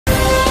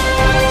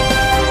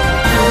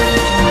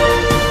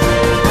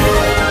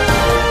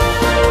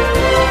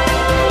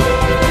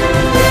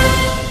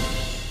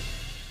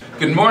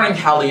Good morning,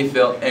 Hallie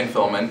and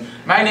Philman.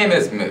 My name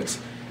is Moot.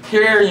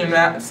 Here are your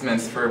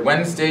announcements for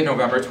Wednesday,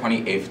 November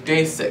 28th,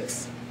 Day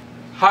 6.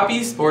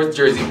 Happy Sports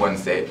Jersey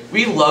Wednesday.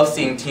 We love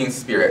seeing team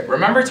spirit.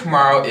 Remember,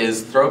 tomorrow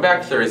is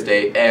Throwback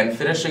Thursday and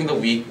finishing the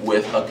week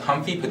with a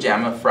comfy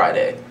pajama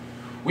Friday.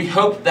 We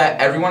hope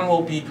that everyone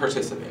will be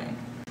participating.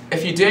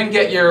 If you didn't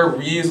get your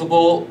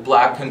reusable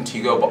black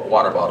Contigo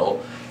water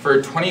bottle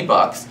for 20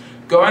 bucks,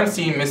 go and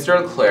see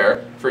Mr.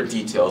 Leclerc for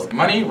details.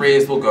 Money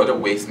raised will go to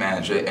waste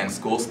management and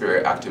school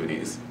spirit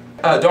activities.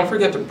 Don't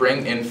forget to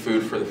bring in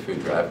food for the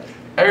food drive.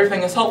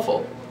 Everything is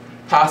helpful.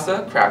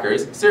 Pasta,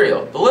 crackers,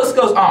 cereal. The list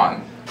goes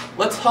on.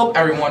 Let's help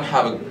everyone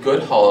have a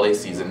good holiday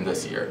season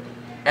this year.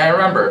 And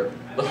remember,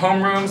 the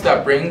homerooms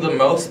that bring the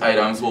most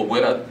items will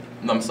win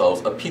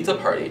themselves a pizza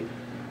party.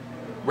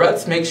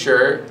 Let's make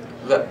sure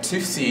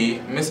to see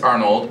Miss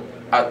Arnold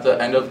at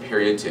the end of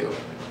period 2,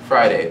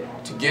 Friday,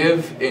 to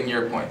give in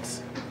your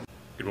points.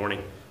 Good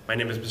morning. My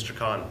name is Mr.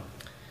 Khan.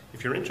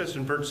 If you're interested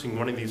in purchasing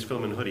one of these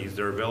Philman hoodies,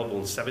 they're available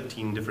in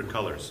 17 different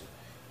colors.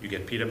 You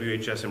get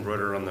PWHS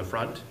embroidered on the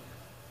front,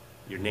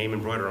 your name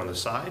embroidered on the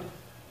side,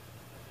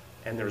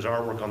 and there's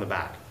artwork on the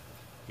back.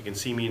 You can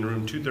see me in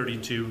room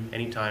 232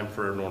 anytime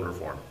for an order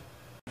form.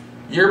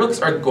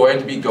 Yearbooks are going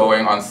to be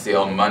going on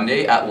sale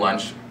Monday at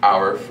lunch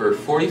hour for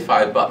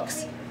 45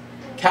 bucks.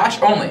 Cash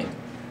only.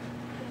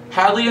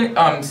 Hadley,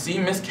 see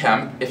Miss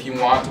Kemp if you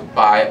want to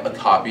buy a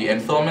copy,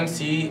 and Philman,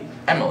 see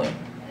Emily.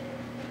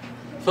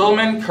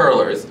 Philman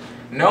Curlers.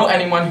 Know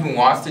anyone who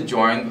wants to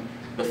join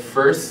the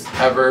first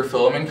ever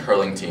Philman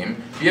curling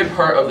team? Be a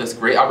part of this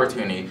great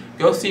opportunity.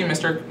 Go see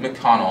Mr.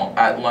 McConnell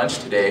at lunch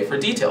today for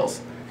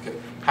details.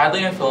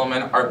 Hadley and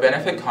Philman, our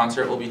benefit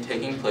concert will be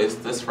taking place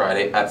this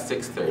Friday at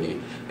 6:30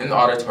 in the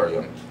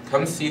auditorium.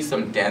 Come see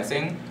some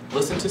dancing,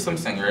 listen to some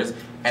singers,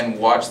 and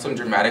watch some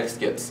dramatic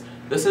skits.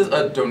 This is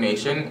a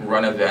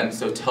donation-run event,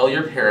 so tell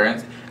your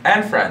parents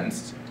and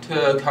friends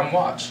to come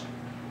watch.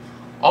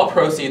 All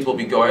proceeds will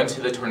be going to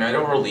the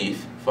Tornado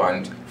Relief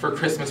Fund for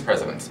Christmas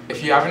presents.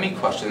 If you have any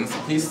questions,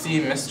 please see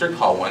Mr.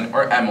 Colwyn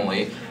or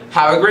Emily.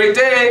 Have a great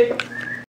day!